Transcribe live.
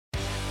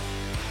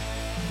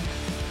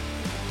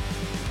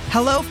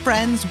Hello,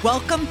 friends.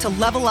 Welcome to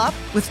Level Up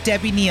with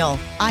Debbie Neal.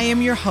 I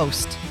am your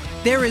host.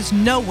 There is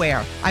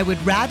nowhere I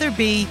would rather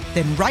be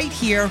than right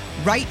here,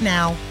 right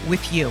now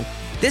with you.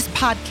 This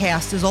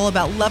podcast is all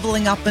about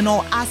leveling up in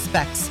all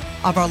aspects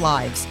of our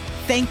lives.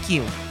 Thank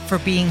you for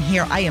being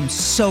here. I am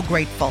so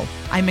grateful.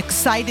 I'm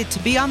excited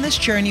to be on this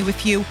journey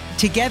with you.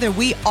 Together,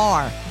 we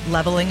are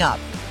leveling up.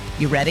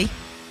 You ready?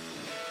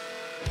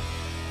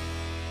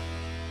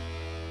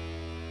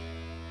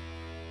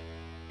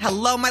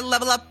 Hello, my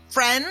Level Up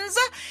friends.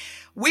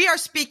 We are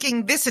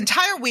speaking this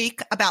entire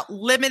week about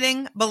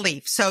limiting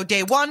beliefs. So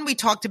day one, we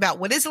talked about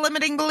what is a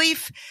limiting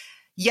belief.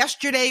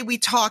 Yesterday, we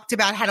talked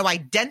about how to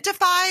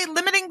identify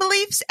limiting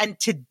beliefs. And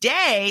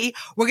today,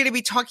 we're going to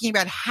be talking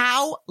about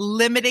how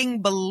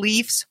limiting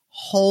beliefs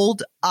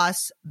hold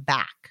us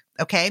back.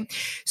 Okay.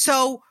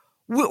 So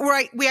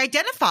we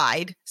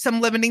identified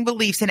some limiting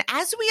beliefs. And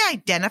as we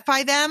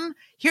identify them,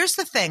 here's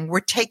the thing.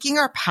 We're taking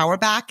our power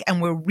back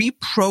and we're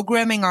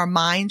reprogramming our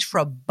minds for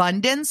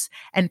abundance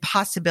and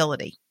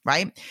possibility,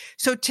 right?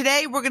 So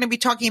today we're going to be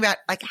talking about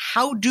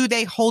how do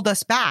they hold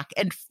us back?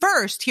 And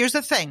first, here's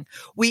the thing.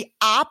 We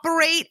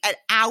operate at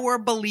our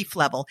belief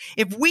level.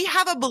 If we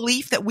have a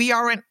belief that we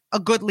aren't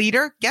a good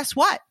leader, guess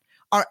what?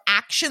 Our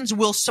actions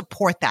will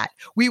support that.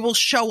 We will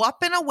show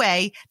up in a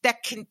way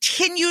that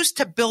continues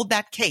to build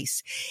that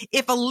case.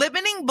 If a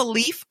limiting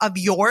belief of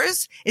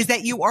yours is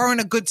that you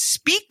aren't a good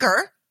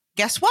speaker,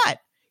 guess what?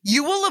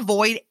 You will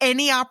avoid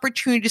any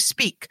opportunity to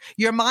speak.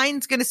 Your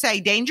mind's going to say,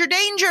 danger,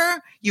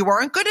 danger. You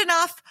aren't good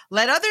enough.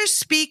 Let others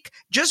speak.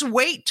 Just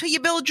wait till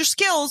you build your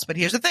skills. But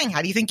here's the thing.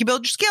 How do you think you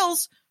build your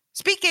skills?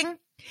 Speaking.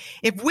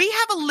 If we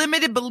have a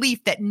limited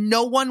belief that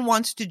no one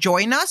wants to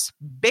join us,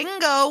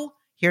 bingo.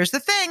 Here's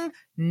the thing.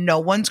 No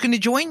one's going to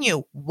join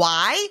you.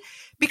 Why?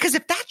 Because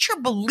if that's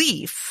your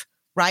belief,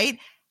 right?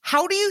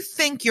 How do you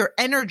think your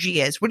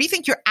energy is? What do you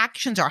think your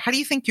actions are? How do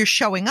you think you're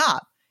showing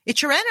up?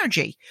 It's your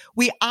energy.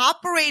 We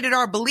operate at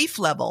our belief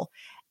level,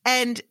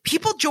 and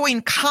people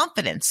join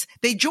confidence.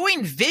 They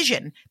join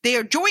vision. They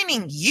are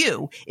joining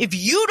you. If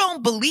you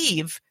don't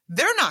believe,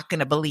 they're not going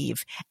to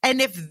believe.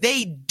 And if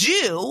they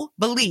do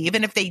believe,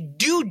 and if they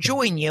do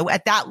join you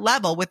at that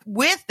level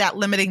with that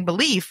limiting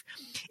belief,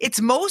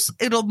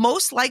 it'll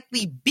most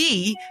likely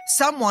be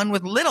someone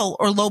with little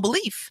or low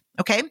belief.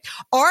 Okay.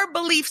 Our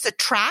beliefs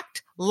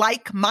attract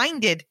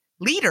like-minded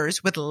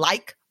leaders with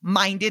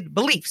like-minded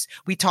beliefs.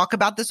 We talk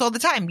about this all the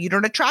time. You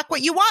don't attract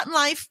what you want in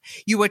life.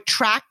 You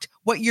attract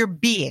what you're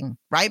being,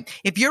 right?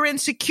 If you're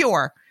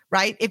insecure,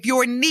 right? If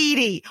you're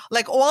needy,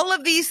 like all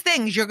of these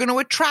things, you're going to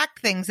attract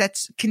things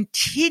that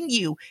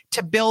continue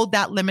to build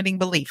that limiting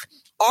belief.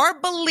 Our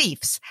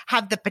beliefs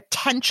have the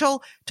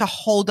potential to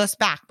hold us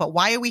back. But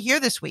why are we here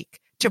this week?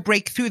 To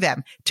break through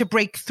them, to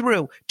break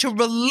through, to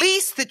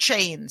release the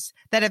chains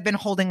that have been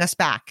holding us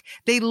back.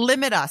 They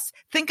limit us.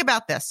 Think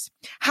about this.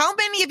 How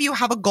many of you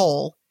have a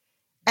goal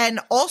and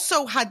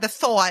also had the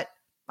thought,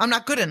 I'm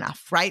not good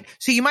enough, right?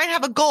 So you might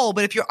have a goal,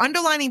 but if your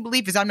underlying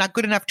belief is I'm not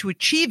good enough to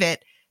achieve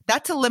it,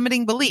 that's a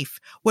limiting belief.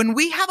 When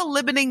we have a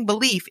limiting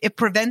belief, it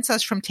prevents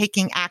us from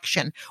taking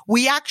action.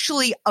 We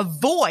actually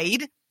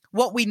avoid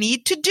what we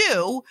need to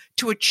do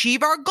to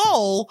achieve our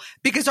goal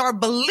because our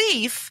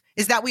belief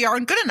is that we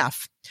aren't good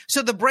enough.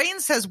 So the brain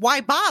says,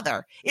 why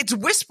bother? It's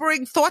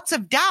whispering thoughts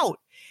of doubt.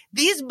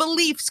 These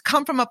beliefs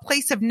come from a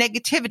place of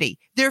negativity.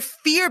 They're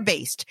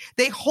fear-based.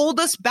 They hold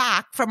us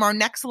back from our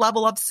next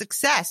level of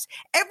success.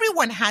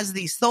 Everyone has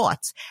these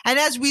thoughts. And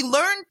as we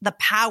learn the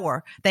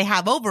power they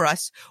have over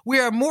us, we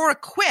are more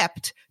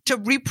equipped to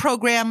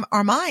reprogram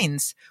our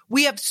minds.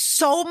 We have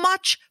so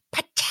much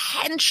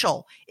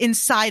potential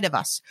inside of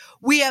us.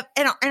 We have,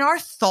 and our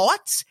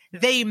thoughts,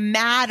 they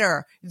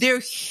matter. They're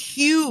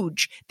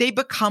huge. They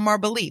become our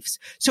beliefs.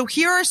 So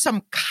here are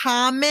some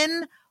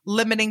common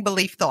limiting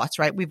belief thoughts,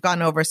 right? We've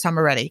gone over some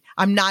already.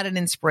 I'm not an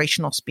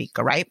inspirational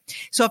speaker, right?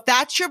 So if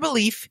that's your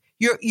belief,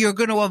 you're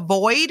going to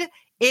avoid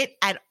it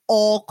at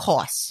all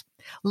costs.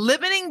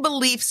 Limiting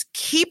beliefs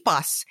keep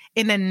us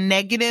in a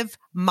negative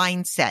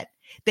mindset.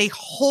 They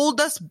hold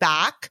us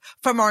back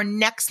from our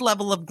next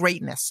level of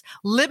greatness.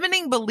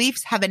 Limiting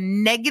beliefs have a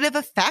negative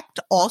effect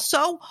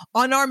also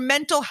on our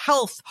mental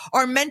health,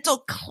 our mental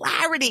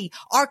clarity,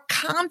 our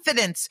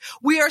confidence.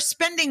 We are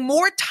spending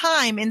more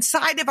time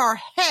inside of our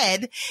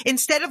head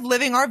instead of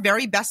living our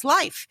very best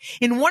life.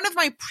 In one of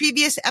my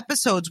previous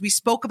episodes, we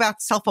spoke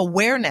about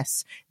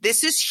self-awareness.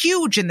 This is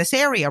huge in this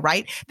area,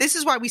 right? This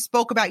is why we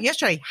spoke about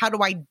yesterday, how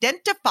to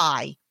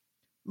identify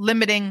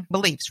limiting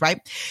beliefs, right?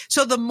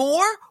 So the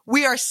more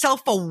we are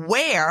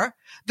self-aware,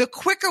 the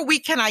quicker we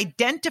can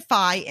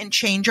identify and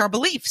change our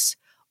beliefs.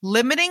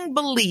 Limiting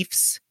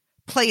beliefs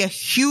play a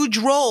huge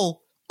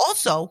role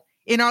also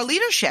in our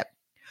leadership.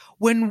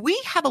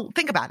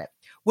 Think about it.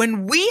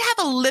 When we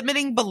have a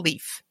limiting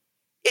belief,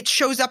 it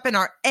shows up in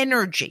our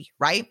energy,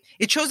 right?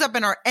 It shows up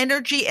in our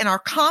energy and our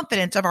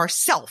confidence of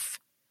ourself,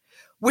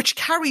 which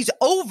carries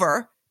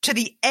over to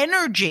the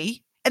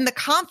energy and the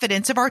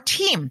confidence of our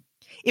team.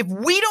 If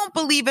we don't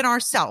believe in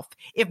ourselves,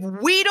 if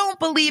we don't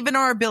believe in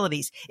our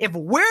abilities, if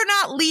we're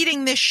not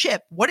leading this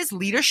ship, what is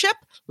leadership?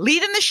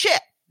 Leading the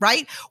ship,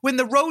 right? When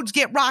the roads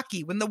get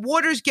rocky, when the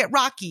waters get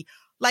rocky,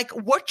 like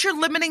what's your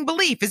limiting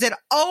belief? Is it,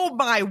 oh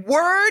my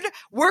word,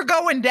 we're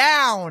going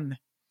down?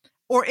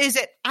 Or is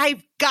it,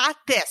 I've got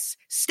this,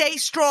 stay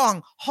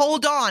strong,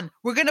 hold on,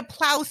 we're going to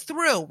plow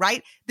through,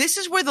 right? This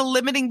is where the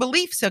limiting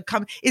beliefs have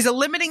come. Is a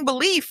limiting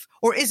belief,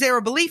 or is there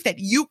a belief that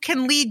you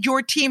can lead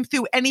your team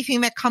through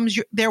anything that comes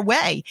their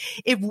way?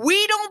 If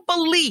we don't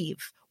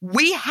believe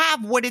we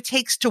have what it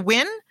takes to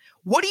win,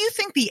 what do you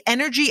think the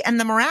energy and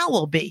the morale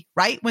will be,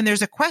 right? When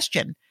there's a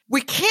question.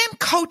 We can't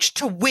coach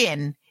to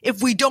win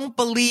if we don't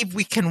believe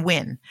we can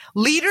win.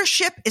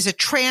 Leadership is a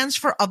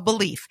transfer of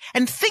belief.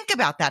 And think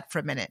about that for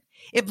a minute.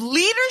 If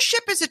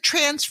leadership is a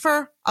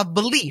transfer of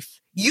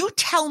belief, you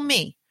tell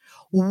me,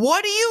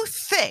 what do you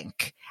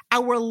think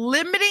our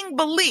limiting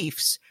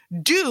beliefs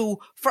do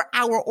for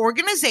our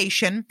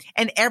organization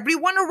and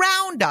everyone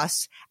around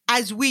us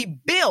as we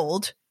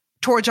build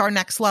towards our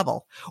next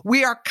level?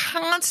 We are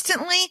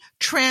constantly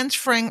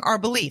transferring our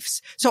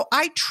beliefs. So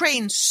I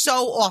train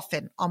so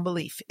often on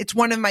belief. It's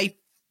one of my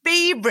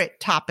favorite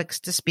topics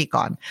to speak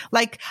on.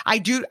 Like I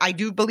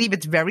do believe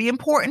it's very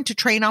important to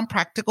train on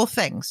practical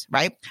things,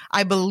 right?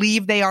 I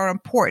believe they are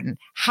important.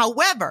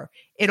 However,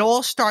 it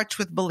all starts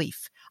with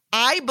belief.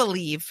 I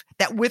believe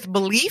that with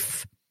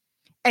belief,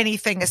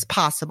 anything is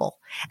possible.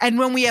 And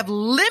when we have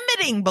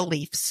limiting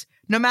beliefs,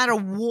 no matter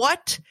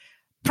what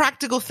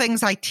practical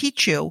things I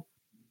teach you,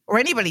 or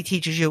anybody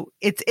teaches you,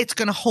 it's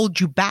going to hold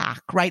you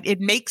back, right?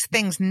 It makes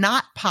things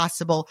not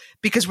possible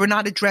because we're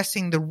not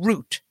addressing the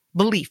root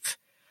belief.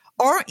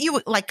 Aren't you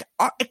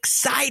are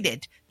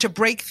excited to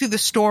break through the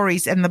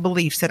stories and the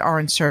beliefs that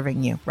aren't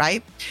serving you,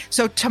 right?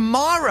 So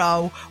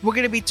tomorrow we're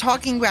going to be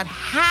talking about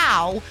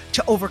how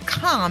to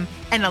overcome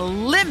and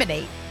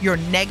eliminate your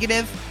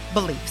negative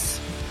beliefs.